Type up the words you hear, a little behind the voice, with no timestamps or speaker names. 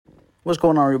What's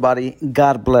going on, everybody?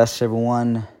 God bless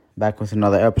everyone. Back with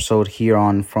another episode here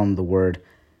on From the Word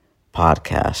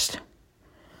podcast.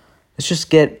 Let's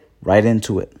just get right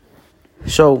into it.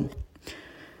 So,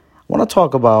 I want to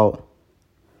talk about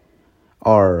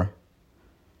our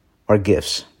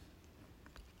gifts.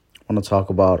 I want to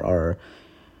talk about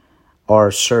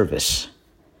our service,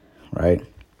 right?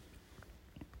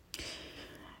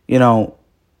 You know,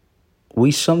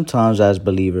 we sometimes as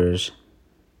believers,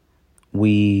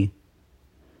 we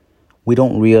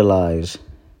don't realize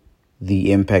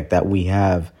the impact that we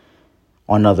have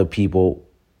on other people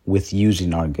with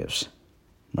using our gifts,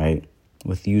 right?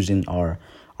 With using our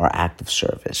act of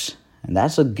service. And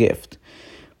that's a gift.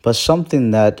 But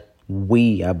something that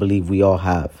I believe we all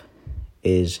have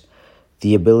is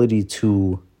the ability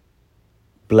to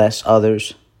bless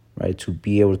others, right? To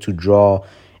be able to draw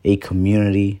a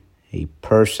community, a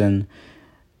person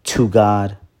to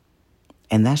God.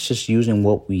 And that's just using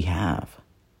what we have.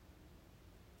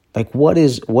 Like, what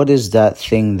is that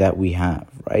thing that we have,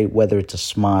 right? Whether it's a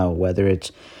smile, whether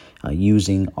it's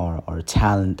using our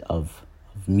talent of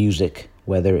music,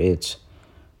 whether it's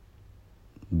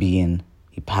being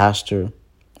a pastor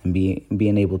and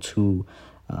being able to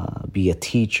be a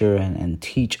teacher and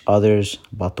teach others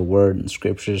about the word and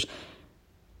scriptures,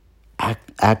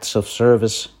 acts of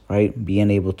service, right? Being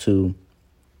able to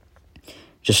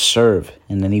just serve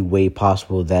in any way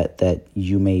possible that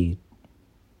you may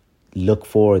look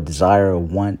for, desire, or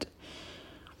want.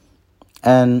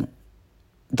 And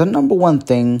the number one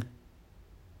thing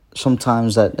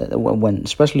sometimes that when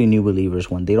especially new believers,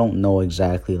 when they don't know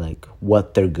exactly like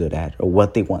what they're good at or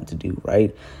what they want to do,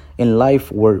 right? In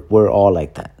life, we're all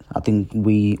like that. I think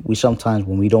we sometimes,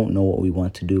 when we don't know what we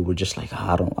want to do, we're just like,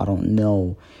 I don't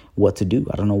know what to do.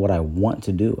 I don't know what I want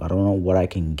to do. I don't know what I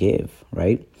can give,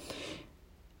 right?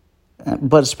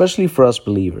 But especially for us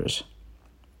believers,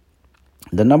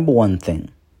 the number one thing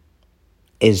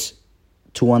is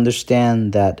to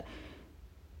understand that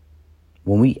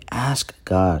when we ask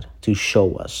God to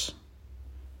show us,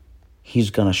 He's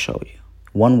going to show you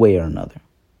one way or another,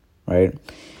 right?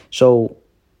 So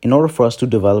in order for us to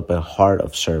develop a heart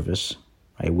of service,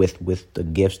 right, with the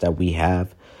gifts that we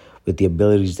have, with the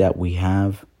abilities that we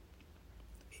have,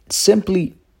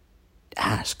 simply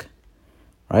ask,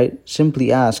 right?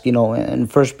 Simply ask, in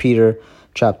 1 Peter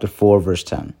chapter 4, verse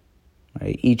 10.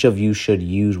 Right? Each of you should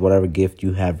use whatever gift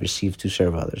you have received to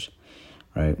serve others,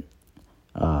 right?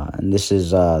 And this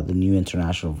is the New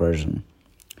International Version.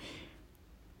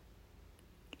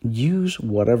 Use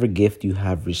whatever gift you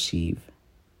have received.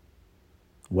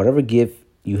 Whatever gift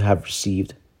you have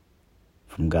received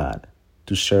from God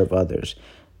to serve others,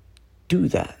 do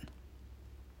that,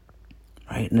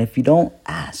 right? And if you don't,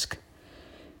 ask.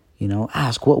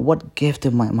 Ask, what gift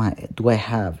do I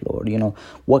have, Lord?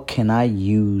 What can I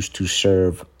use to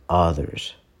serve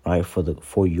others, right?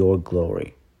 For your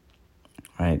glory,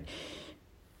 right?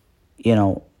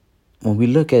 When we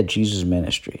look at Jesus'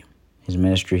 ministry, his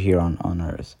ministry here on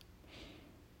earth,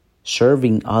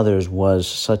 serving others was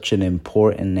such an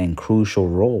important and crucial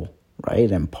role,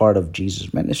 right? And part of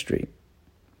Jesus' ministry,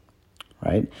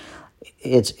 right?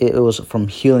 It was from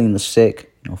healing the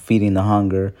sick, feeding the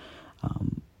hunger,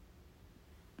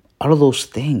 all of those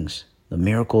things, the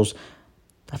miracles,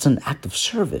 that's an act of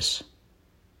service.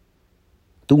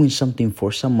 Doing something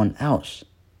for someone else.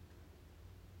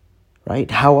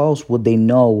 Right? How else would they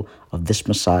know of this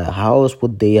Messiah? How else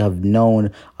would they have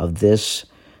known of this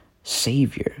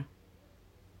Savior?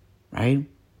 Right?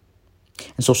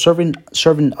 And so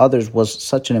serving others was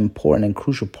such an important and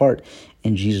crucial part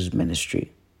in Jesus'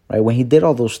 ministry. Right? When he did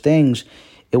all those things,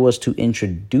 it was to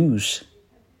introduce,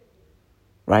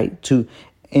 right? To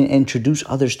introduce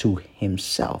others to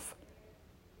himself,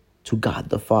 to God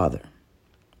the Father,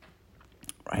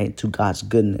 right? To God's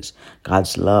goodness,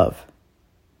 God's love.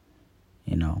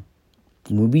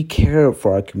 When we care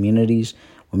for our communities,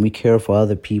 when we care for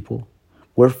other people,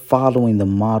 we're following the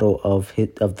model of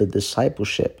the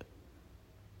discipleship,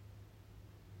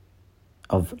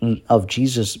 of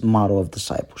Jesus' model of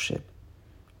discipleship,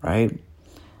 right?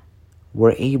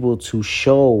 We're able to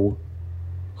show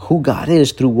who God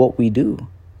is through what we do.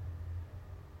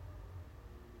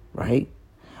 Right?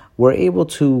 We're able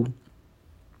to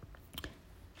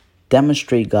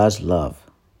demonstrate God's love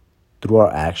through our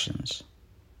actions.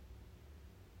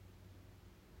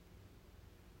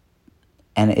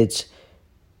 And it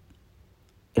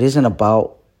isn't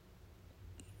about,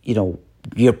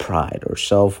 your pride or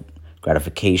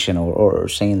self-gratification or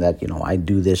saying that, I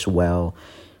do this well.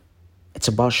 It's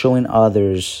about showing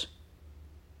others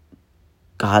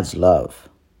God's love,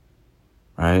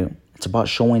 right? It's about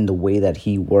showing the way that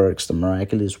he works, the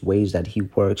miraculous ways that he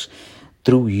works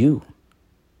through you,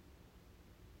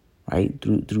 right?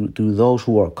 Through those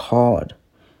who are called,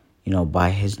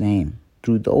 by his name,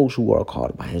 through those who are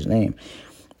called by his name.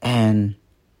 And,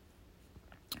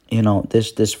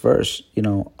 this verse,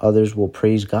 others will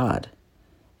praise God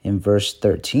in verse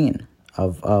 13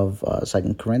 of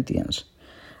 2 Corinthians,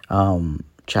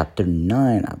 chapter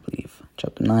 9, I believe,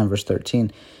 chapter 9, verse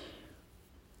 13.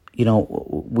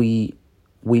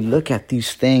 We look at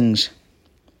these things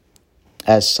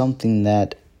as something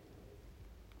that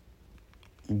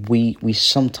we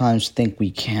sometimes think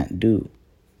we can't do.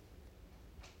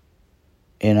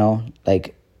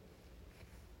 Like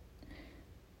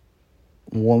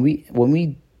when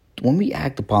we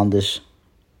act upon this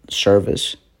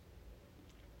service,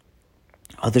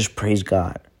 others praise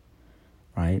God,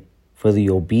 right? For the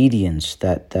obedience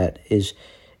that is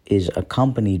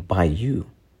accompanied by you,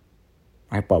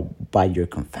 right? By your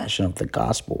confession of the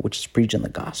gospel, which is preaching the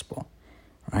gospel,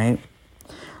 right?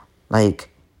 Like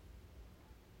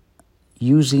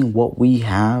using what we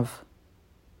have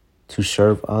to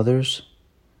serve others.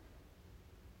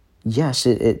 Yes,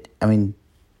 it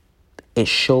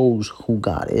shows who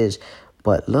God is.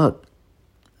 But look,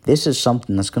 this is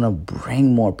something that's going to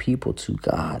bring more people to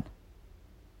God.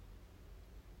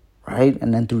 Right?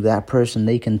 And then through that person,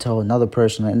 they can tell another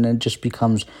person. And it just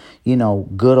becomes,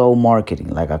 good old marketing,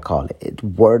 like I call it. It's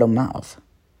word of mouth.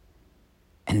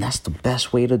 And that's the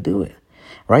best way to do it.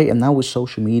 Right? And now with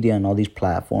social media and all these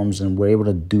platforms, and we're able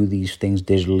to do these things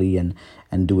digitally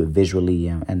and do it visually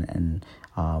and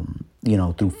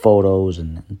through photos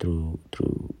and through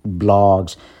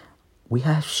blogs. We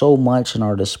have so much in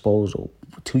our disposal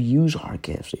to use our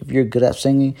gifts. If you're good at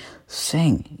singing,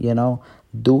 sing,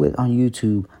 do it on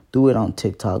YouTube, do it on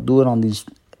TikTok, do it on these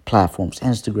platforms,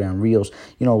 Instagram, Reels.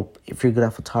 If you're good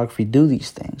at photography, do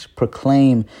these things.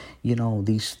 Proclaim,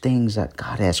 these things that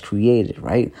God has created,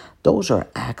 right? Those are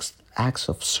acts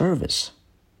of service,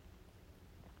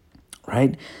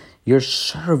 right? You're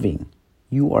serving.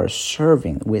 You are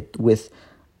serving with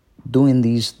doing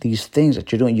these things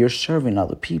that you're doing. You're serving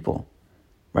other people,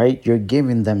 right? You're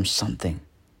giving them something.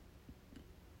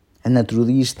 And then through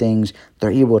these things,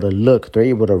 they're able to look, they're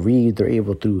able to read, they're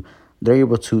able to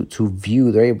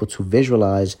view, they're able to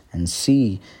visualize and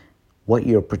see what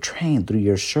you're portraying through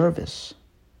your service.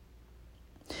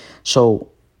 So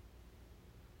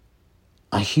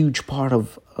a huge part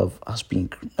of us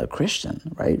being a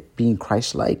Christian, right? Being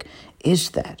Christ-like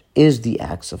is the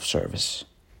acts of service.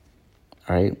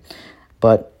 All right.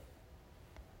 But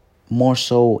more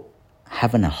so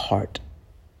having a heart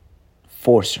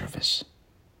for service,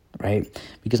 right?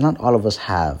 Because not all of us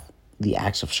have the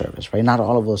acts of service, right? Not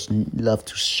all of us love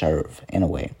to serve in a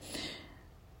way.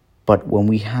 But when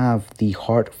we have the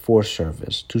heart for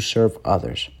service, to serve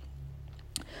others,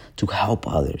 to help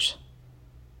others,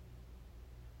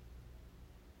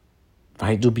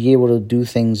 right? To be able to do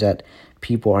things that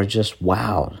people are just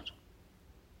wowed.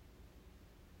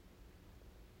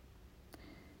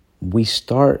 We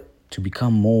start to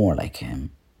become more like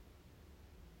him.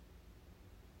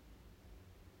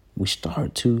 We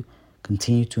start to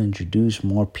continue to introduce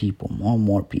more people, more and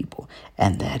more people.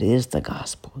 And that is the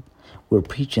gospel. We're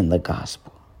preaching the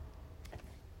gospel.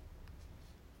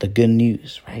 The good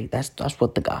news, right? That's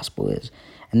what the gospel is.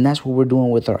 And that's what we're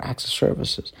doing with our acts of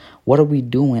services. What are we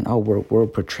doing? Oh, we're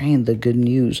portraying the good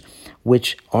news,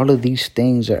 which all of these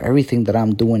things or everything that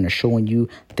I'm doing are showing you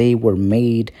they were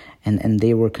made and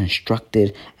they were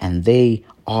constructed and they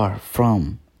are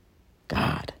from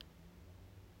God.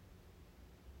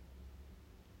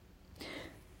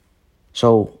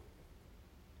 So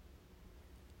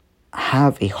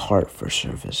have a heart for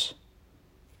service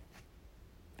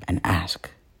and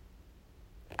ask.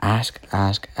 Ask.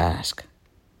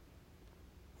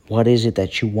 What is it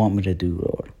that you want me to do,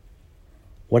 Lord?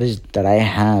 What is it that I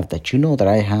have, that you know that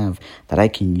I have, that I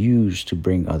can use to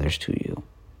bring others to you?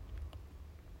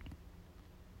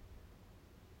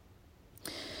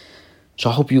 So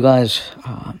I hope you guys,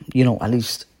 at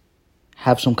least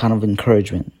have some kind of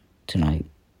encouragement tonight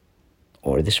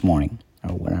or this morning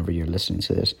or whenever you're listening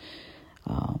to this,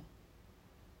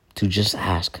 to just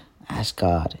ask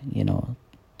God,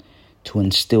 to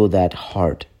instill that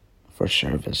heart for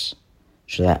service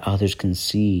so that others can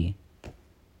see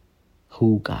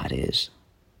who God is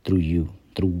through you,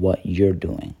 through what you're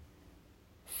doing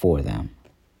for them.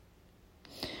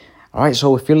 All right,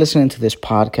 so if you're listening to this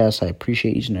podcast, I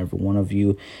appreciate each and every one of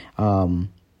you.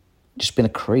 Just been a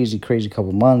crazy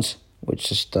couple months with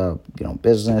just,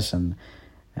 business and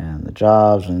the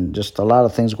jobs and just a lot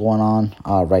of things going on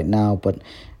right now. But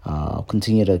I'll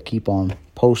continue to keep on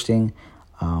posting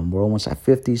We're almost at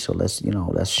 50, so let's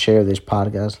share this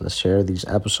podcast. Let's share these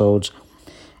episodes.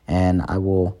 And I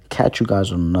will catch you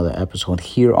guys on another episode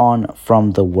here on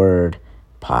From the Word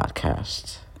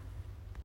Podcast.